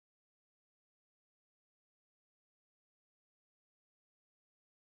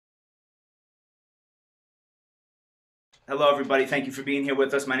Hello, everybody. Thank you for being here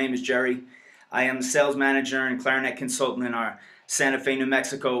with us. My name is Jerry. I am the sales manager and clarinet consultant in our Santa Fe, New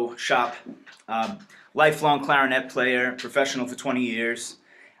Mexico shop. Lifelong clarinet player, professional for 20 years.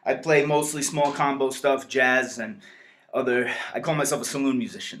 I play mostly small combo stuff, jazz, and I call myself a saloon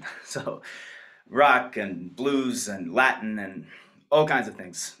musician. So rock and blues and Latin and all kinds of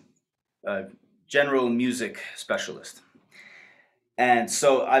things. General music specialist. And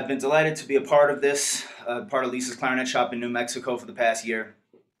so I've been delighted to be a part of this, part of Lisa's Clarinet Shop in New Mexico for the past year.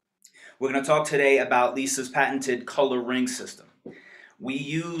 We're going to talk today about Lisa's patented color ring system. We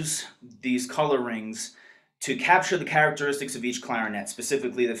use these color rings to capture the characteristics of each clarinet,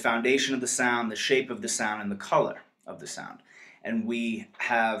 specifically the foundation of the sound, the shape of the sound, and the color of the sound. And we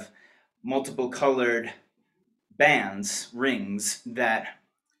have multiple colored bands, rings, that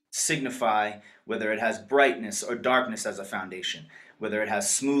signify whether it has brightness or darkness as a foundation, whether it has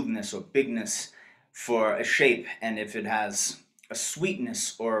smoothness or bigness for a shape, and if it has a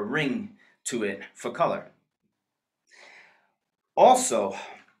sweetness or a ring to it for color. Also,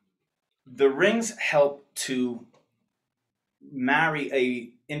 the rings help to marry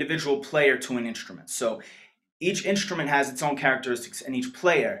an individual player to an instrument. So each instrument has its own characteristics, and each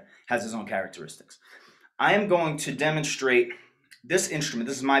player has his own characteristics. I am going to demonstrate this instrument.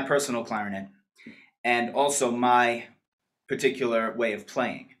 This is my personal clarinet, and also my particular way of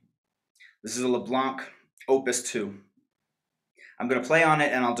playing. This is a LeBlanc Opus 2. I'm going to play on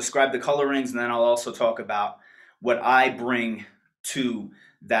it, and I'll describe the color rings, and then I'll also talk about what I bring to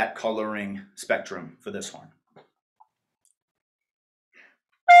that coloring spectrum for this horn.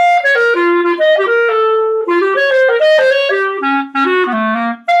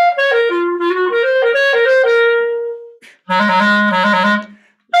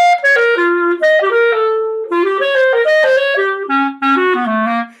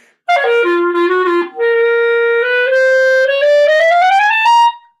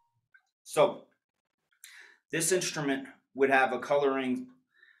 So this instrument would have a coloring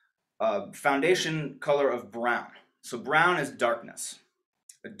foundation color of brown. So brown is darkness,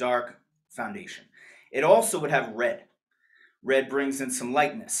 a dark foundation. It also would have red. Red brings in some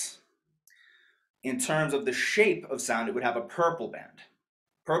lightness. In terms of the shape of sound, it would have a purple band.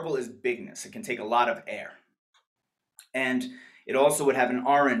 Purple is bigness. It can take a lot of air. And it also would have an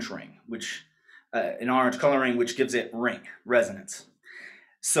orange ring, an orange coloring, which gives it ring, resonance.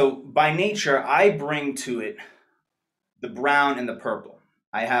 So by nature, I bring to it the brown and the purple.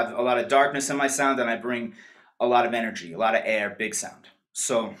 I have a lot of darkness in my sound, and I bring a lot of energy, a lot of air, big sound.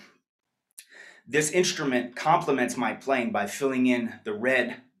 So this instrument complements my playing by filling in the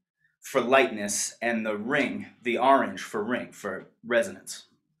red for lightness and the ring, the orange for ring, for resonance.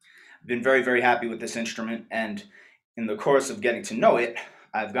 I've been very, very happy with this instrument, and in the course of getting to know it,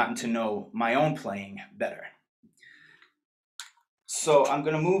 I've gotten to know my own playing better. So I'm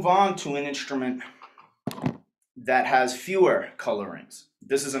going to move on to an instrument that has fewer colorings.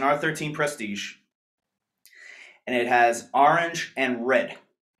 This is an R13 Prestige, and it has orange and red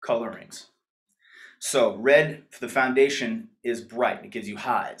colorings. So red for the foundation is bright, it gives you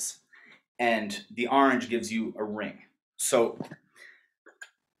highs, and the orange gives you a ring. So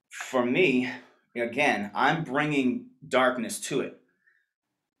for me, again, I'm bringing darkness to it.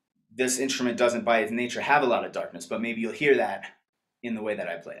 This instrument doesn't by its nature have a lot of darkness, but maybe you'll hear that in the way that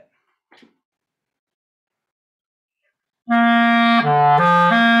I play it.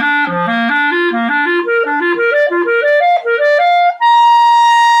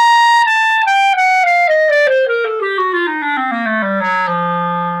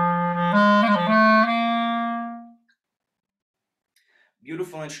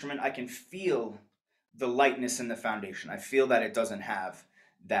 Beautiful instrument. I can feel the lightness in the foundation. I feel that it doesn't have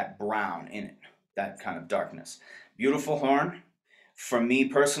that brown in it, that kind of darkness. Beautiful horn. For me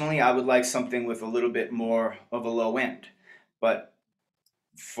personally, I would like something with a little bit more of a low end, but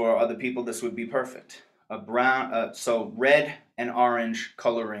for other people, this would be perfect. So red and orange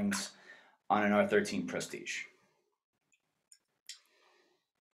colorings on an R13 Prestige.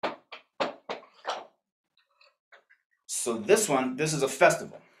 So this is a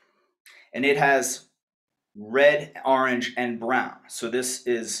festival, and it has red, orange, and brown. So this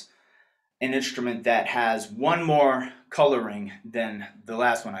is an instrument that has one more coloring than the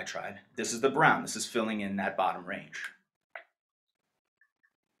last one I tried. This is the brown. This is filling in that bottom range.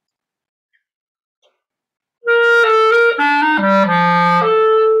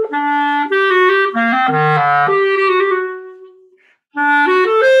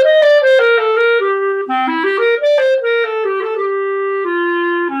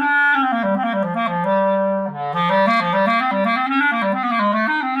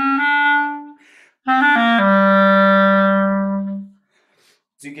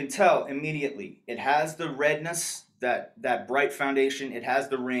 tell immediately it has the redness, that bright foundation, it has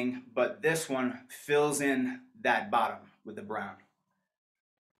the ring, but this one fills in that bottom with the brown.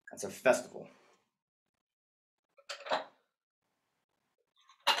 That's a festival.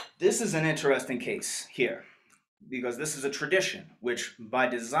 This is an interesting case here because this is a tradition which by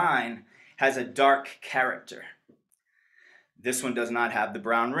design has a dark character. This one does not have the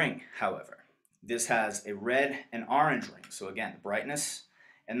brown ring, however. This has a red and orange ring. So again, the brightness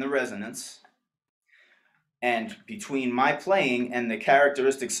and the resonance. And between my playing and the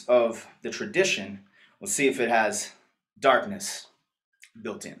characteristics of the tradition, we'll see if it has darkness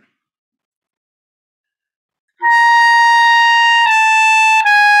built in.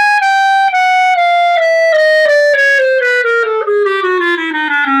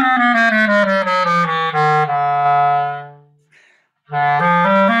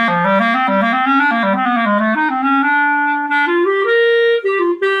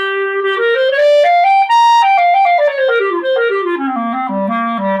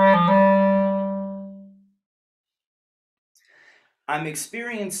 I'm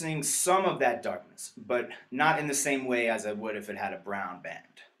experiencing some of that darkness, but not in the same way as I would if it had a brown band,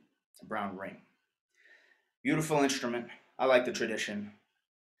 a brown ring. Beautiful instrument. I like the tradition.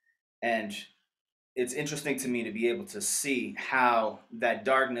 And it's interesting to me to be able to see how that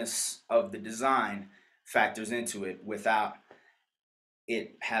darkness of the design factors into it without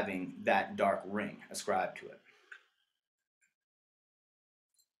it having that dark ring ascribed to it.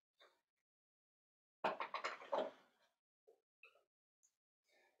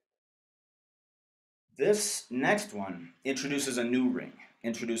 This next one introduces a new ring,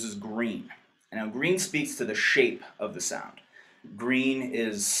 introduces green. And now green speaks to the shape of the sound. Green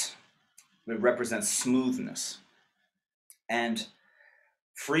it represents smoothness. And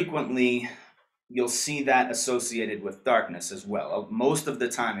frequently you'll see that associated with darkness as well. Most of the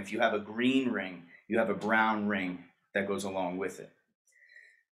time, if you have a green ring, you have a brown ring that goes along with it.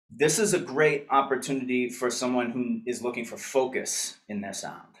 This is a great opportunity for someone who is looking for focus in their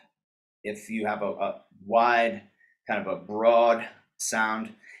sound. If you have a wide, kind of a broad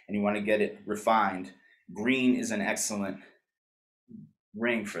sound and you want to get it refined, green is an excellent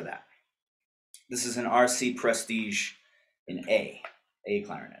ring for that. This is an RC Prestige in A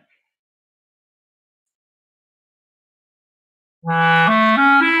clarinet.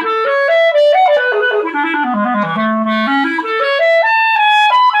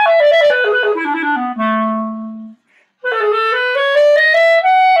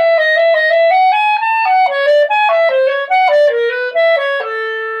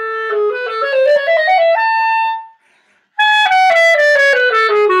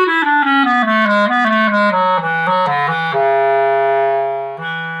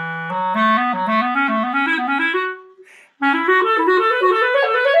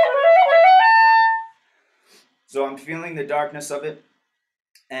 So I'm feeling the darkness of it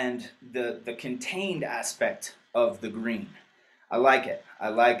and the contained aspect of the green. I like it. I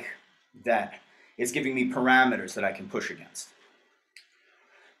like that it's giving me parameters that I can push against.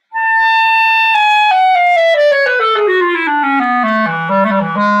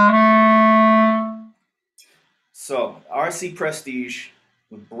 So RC Prestige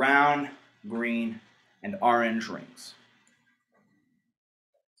with brown, green, and orange rings.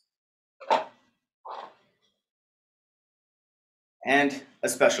 And a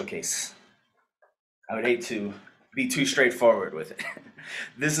special case. I would hate to be too straightforward with it.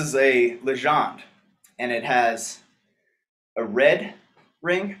 This is a Legende, and it has a red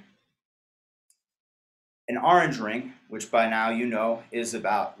ring, an orange ring, which by now you know is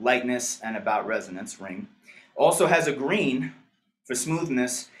about lightness and about resonance ring. Also has a green for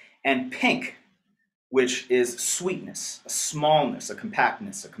smoothness, and pink, which is sweetness, a smallness, a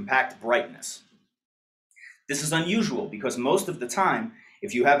compactness, a compact brightness. This is unusual because most of the time,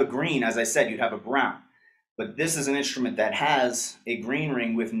 if you have a green, as I said, you'd have a brown. But this is an instrument that has a green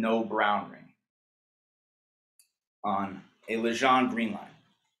ring with no brown ring on a Legende green line.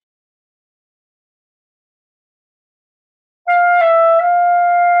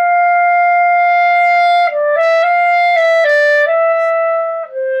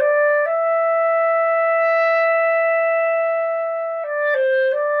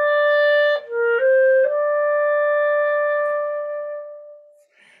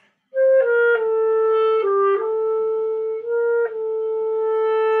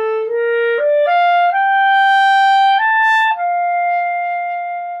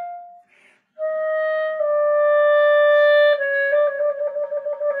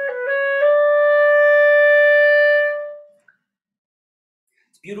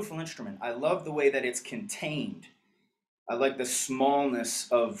 Beautiful instrument. I love the way that it's contained. I like the smallness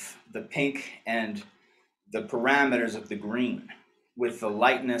of the pink and the parameters of the green with the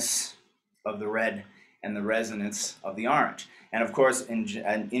lightness of the red and the resonance of the orange. And of course, in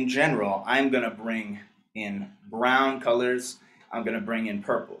general, I'm going to bring in brown colors. I'm going to bring in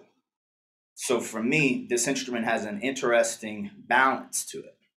purple. So for me, this instrument has an interesting balance to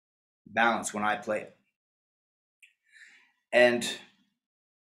it. Balance when I play it. And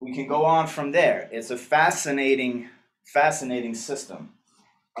we can go on from there. It's a fascinating system.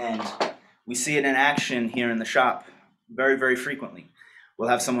 And we see it in action here in the shop very, very frequently. We'll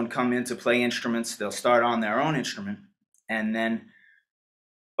have someone come in to play instruments. They'll start on their own instrument. And then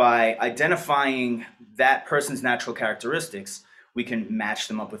by identifying that person's natural characteristics, we can match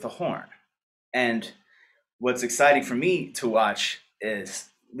them up with a horn. And what's exciting for me to watch is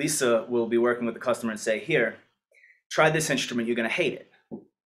Lisa will be working with the customer and say, here, try this instrument, you're going to hate it.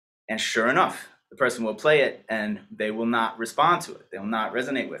 And sure enough, the person will play it and they will not respond to it. They will not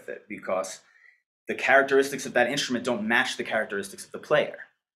resonate with it because the characteristics of that instrument don't match the characteristics of the player.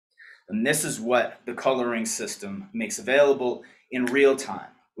 And this is what the coloring system makes available in real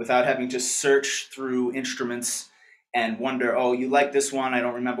time without having to search through instruments and wonder, oh, you like this one, I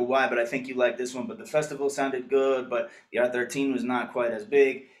don't remember why, but I think you like this one, but the Festival sounded good, but the R13 was not quite as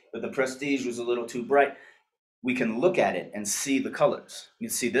big, but the Prestige was a little too bright. We can look at it and see the colors. You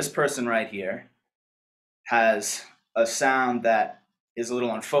can see this person right here has a sound that is a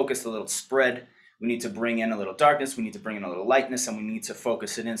little unfocused, a little spread. We need to bring in a little darkness, we need to bring in a little lightness, and we need to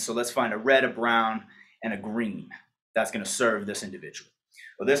focus it in. So let's find a red, a brown, and a green that's going to serve this individual.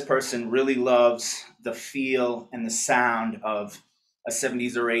 Well, this person really loves the feel and the sound of a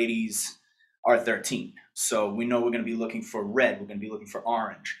 70s or 80s R13. So we know we're going to be looking for red, we're going to be looking for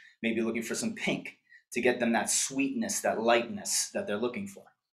orange, maybe looking for some pink to get them that sweetness, that lightness that they're looking for.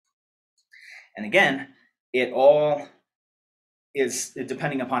 And again, it all is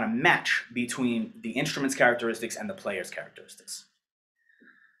depending upon a match between the instrument's characteristics and the player's characteristics.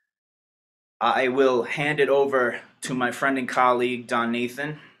 I will hand it over to my friend and colleague, Don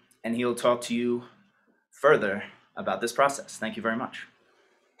Nathan, and he'll talk to you further about this process. Thank you very much.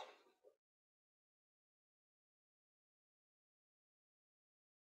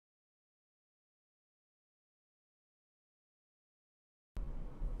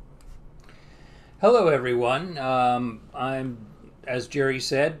 Hello, everyone. I'm, as Jerry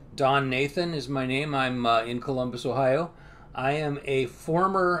said, Don Nathan is my name. I'm in Columbus, Ohio. I am a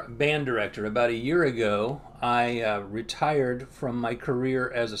former band director. About a year ago, I retired from my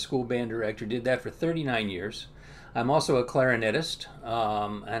career as a school band director, did that for 39 years. I'm also a clarinetist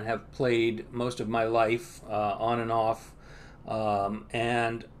and have played most of my life on and off.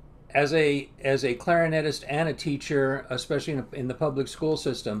 And as a clarinetist and a teacher, especially in the public school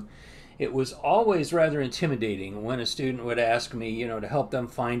system, it was always rather intimidating when a student would ask me, to help them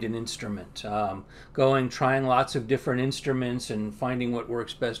find an instrument. Trying lots of different instruments and finding what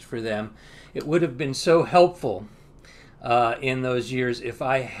works best for them. It would have been so helpful in those years if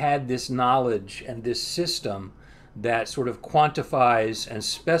I had this knowledge and this system that sort of quantifies and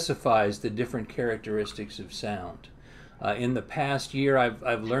specifies the different characteristics of sound. In the past year,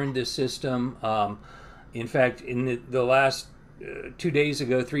 I've learned this system. In fact, in the last 3 days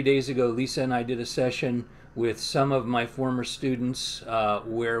ago, Lisa and I did a session with some of my former students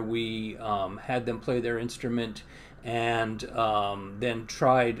where we had them play their instrument and then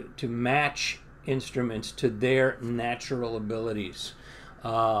tried to match instruments to their natural abilities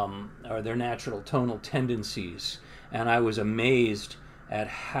or their natural tonal tendencies. And I was amazed at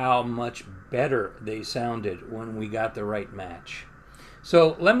how much better they sounded when we got the right match.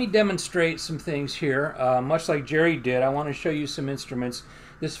 So let me demonstrate some things here. Much like Jerry did, I want to show you some instruments.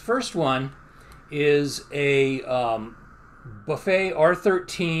 This first one is a Buffet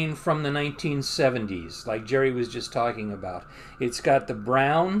R13 from the 1970s, like Jerry was just talking about. It's got the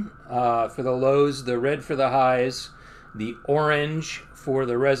brown for the lows, the red for the highs, the orange for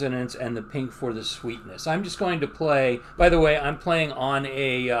the resonance, and the pink for the sweetness. I'm just going to play, by the way, I'm playing on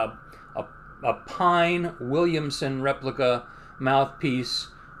a Pine Williamson replica mouthpiece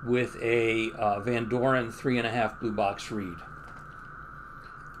with a Van Doren 3.5 blue box reed.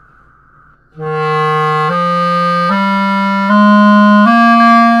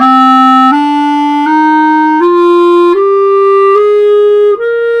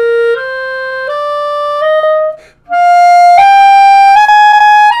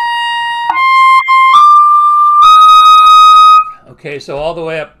 Okay, so all the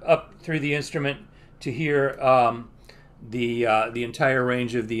way up through the instrument to hear the entire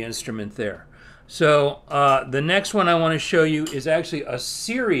range of the instrument there. So the next one I want to show you is actually a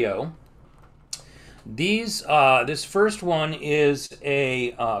Serio. This first one is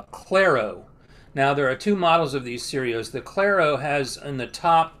a Claro. Now there are two models of these stereos. The Claro has in the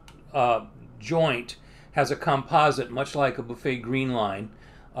top joint has a composite, much like a buffet green line.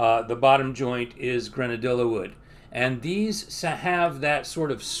 The bottom joint is grenadilla wood. And these have that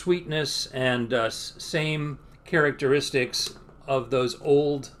sort of sweetness and same characteristics of those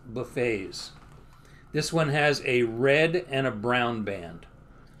old buffets. This one has a red and a brown band.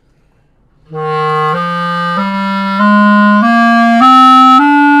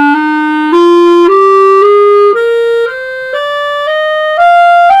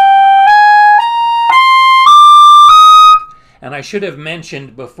 And I should have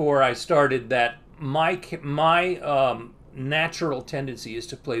mentioned before I started that my natural tendency is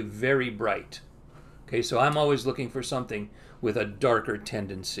to play very bright. Okay, so I'm always looking for something with a darker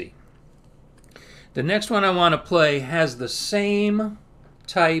tendency. The next one I want to play has the same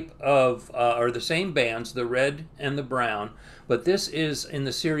type of, or the same bands, the red and the brown, but this is in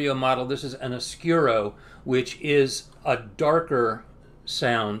the stereo model, this is an Oscuro, which is a darker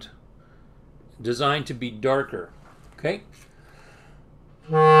sound, designed to be darker. Okay?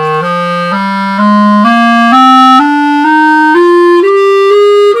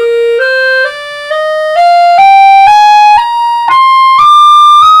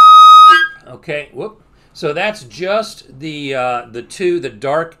 Okay, whoop. So that's just the two, the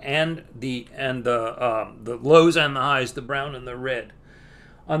dark and the lows and the highs, the brown and the red.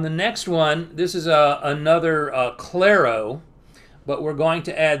 On the next one, this is another Claro, but we're going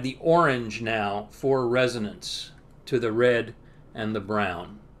to add the orange now for resonance to the red and the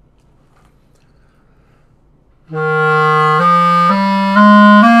brown.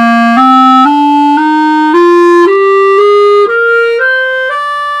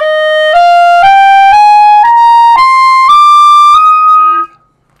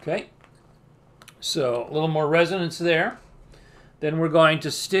 Okay, so a little more resonance there. Then we're going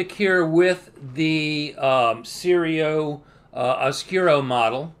to stick here with the stereo Oscuro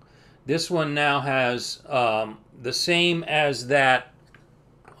model. This one now has the same as that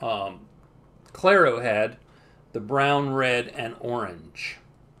Claro had, the brown, red, and orange.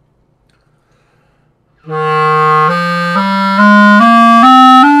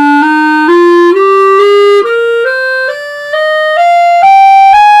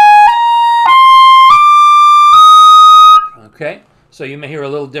 Okay, so you may hear a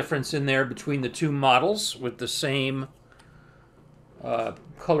little difference in there between the two models with the same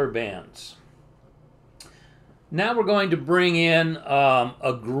color bands. Now we're going to bring in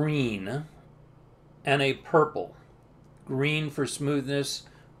a green and a purple. Green for smoothness,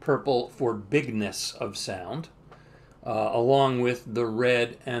 purple for bigness of sound, along with the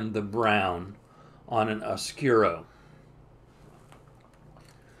red and the brown on an Oscuro.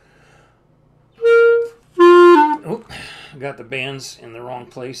 Oh, I got the bands in the wrong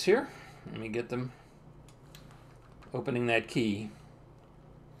place here. Let me get them opening that key.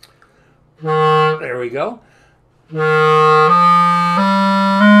 There we go.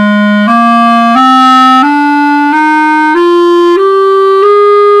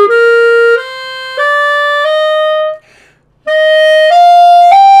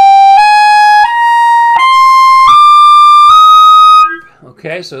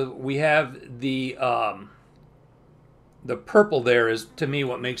 Okay, so we have the purple there is, to me,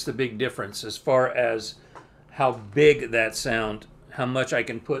 what makes the big difference as far as how big that sound, how much I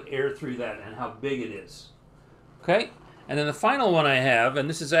can put air through that, and how big it is. Okay, and then the final one I have, and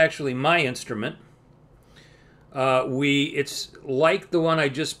this is actually my instrument, it's like the one I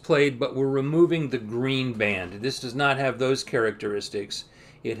just played, but we're removing the green band. This does not have those characteristics.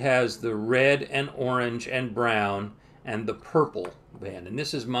 It has the red and orange and brown and the purple band, and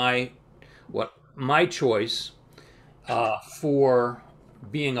this is my choice for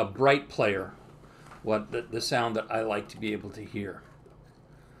being a bright player, the sound that I like to be able to hear.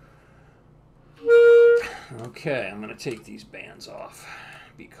 Okay, I'm going to take these bands off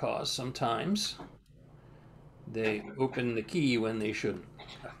because sometimes they open the key when they shouldn't.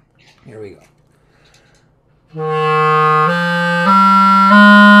 Here we go.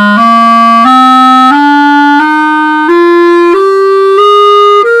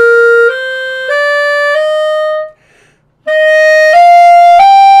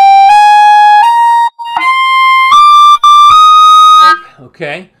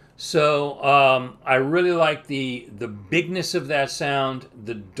 Okay, so I really like the bigness of that sound,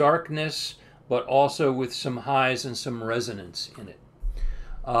 the darkness, but also with some highs and some resonance in it.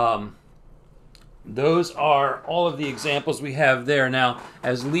 Those are all of the examples we have there. Now,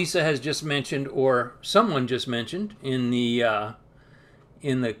 as Lisa has just mentioned, or someone just mentioned in the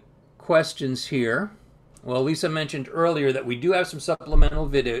questions here, Well, Lisa mentioned earlier that we do have some supplemental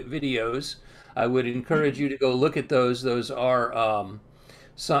videos. I would encourage you to go look at those. Those are,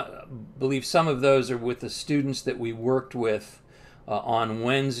 believe some of those are with the students that we worked with on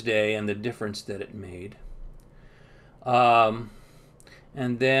Wednesday and the difference that it made. And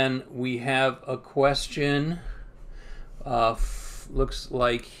then we have a question, looks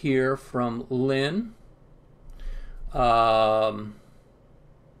like here from Lynn.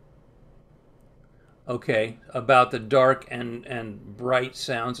 Okay, about the dark and bright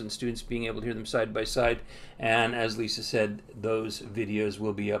sounds and students being able to hear them side by side. And as Lisa said, those videos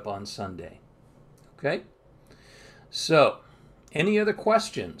will be up on Sunday. Okay, so any other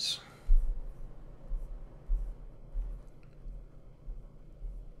questions?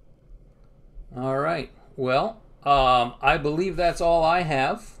 All right, well, I believe that's all I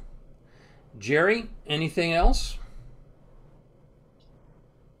have. Jerry, anything else?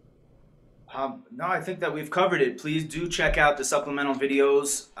 No, I think that we've covered it. Please do check out the supplemental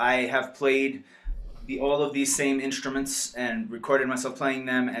videos. I have played all of these same instruments and recorded myself playing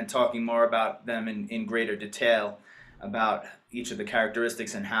them and talking more about them in greater detail about each of the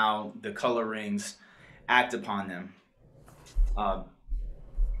characteristics and how the color rings act upon them.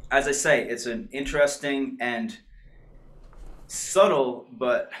 As I say, it's an interesting and subtle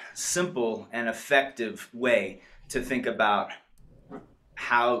but simple and effective way to think about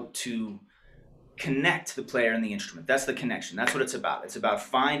how to connect the player and the instrument. That's the connection. That's what it's about. It's about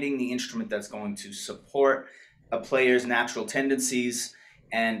finding the instrument that's going to support a player's natural tendencies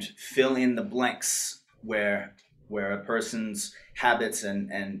and fill in the blanks where a person's habits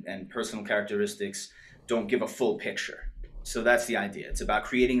and personal characteristics don't give a full picture. So that's the idea. It's about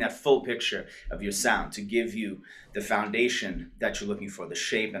creating that full picture of your sound to give you the foundation that you're looking for, the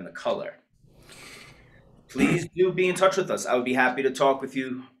shape and the color. Please do be in touch with us. I would be happy to talk with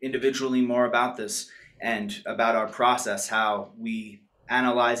you individually more about this and about our process, how we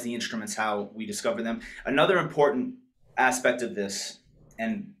analyze the instruments, how we discover them. Another important aspect of this,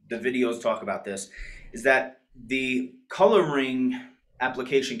 and the videos talk about this, is that the color ring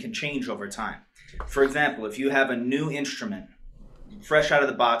application can change over time. For example, if you have a new instrument, fresh out of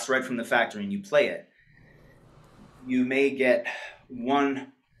the box, right from the factory, and you play it, you may get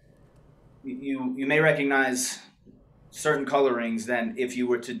you may recognize certain colorings than if you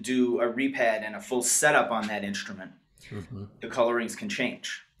were to do a repad and a full setup on that instrument. The colorings can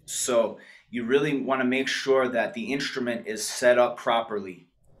change. So you really want to make sure that the instrument is set up properly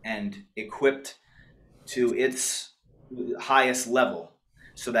and equipped to its highest level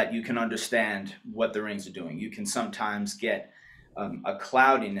so that you can understand what the rings are doing. You can sometimes get a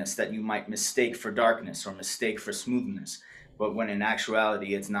cloudiness that you might mistake for darkness or mistake for smoothness, but when in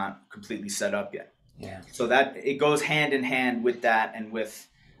actuality it's not completely set up yet. Yeah. So that it goes hand in hand with that, and with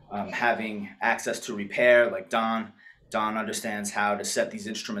having access to repair, like Don understands how to set these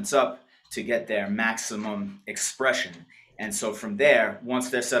instruments up to get their maximum expression. And so from there, once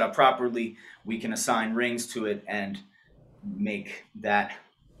they're set up properly, we can assign rings to it and make that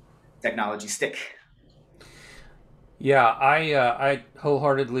technology stick. Yeah, I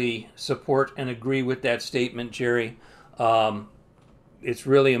wholeheartedly support and agree with that statement, Jerry. It's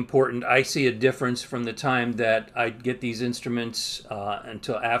really important. I see a difference from the time that I get these instruments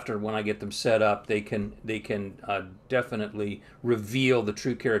until after, when I get them set up. They can definitely reveal the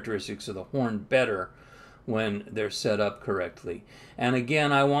true characteristics of the horn better when they're set up correctly. And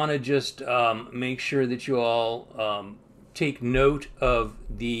again, I want to just make sure that you all take note of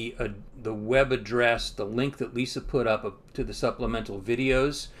the web address, the link that Lisa put up to the supplemental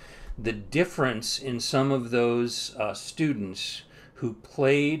videos. The difference in some of those students who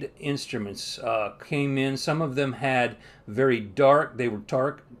played instruments came in. Some of them had very dark, they were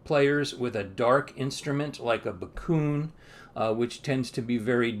dark players with a dark instrument like a bakun, which tends to be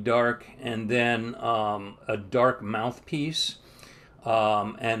very dark, and then a dark mouthpiece.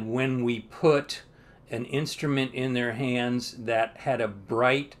 And when we put an instrument in their hands that had a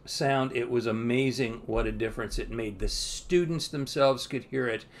bright sound, it was amazing what a difference it made. The students themselves could hear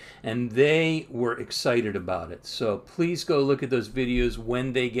it, and they were excited about it. So please go look at those videos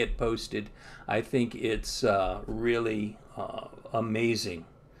when they get posted. I think it's really amazing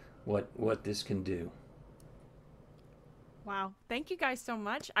what this can do. Wow. Thank you guys so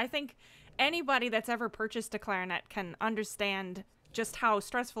much. I think anybody that's ever purchased a clarinet can understand just how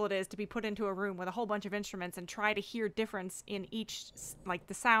stressful it is to be put into a room with a whole bunch of instruments and try to hear difference in each, like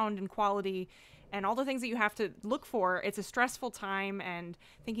the sound and quality and all the things that you have to look for. It's a stressful time, and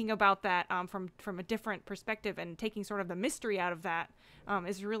thinking about that from a different perspective and taking sort of the mystery out of that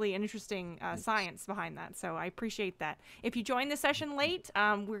is really an interesting science behind that. So I appreciate that. If you joined the session late,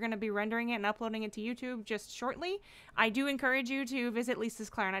 we're going to be rendering it and uploading it to YouTube just shortly. I do encourage you to visit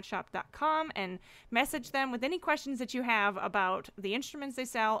lisasclarinetshop.com and message them with any questions that you have about the instruments they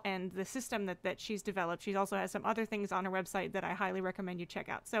sell and the system that she's developed. She also has some other things on her website that I highly recommend you check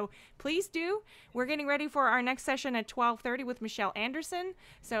out. So please do. We're getting ready for our next session at 12:30 with Michelle Anderson.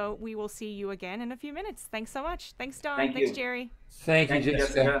 So we will see you again in a few minutes. Thanks so much. Thanks, Don. Thanks, Jerry. Thank you,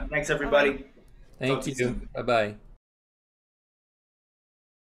 Jessica. Thanks, everybody. Thank you. Bye-bye.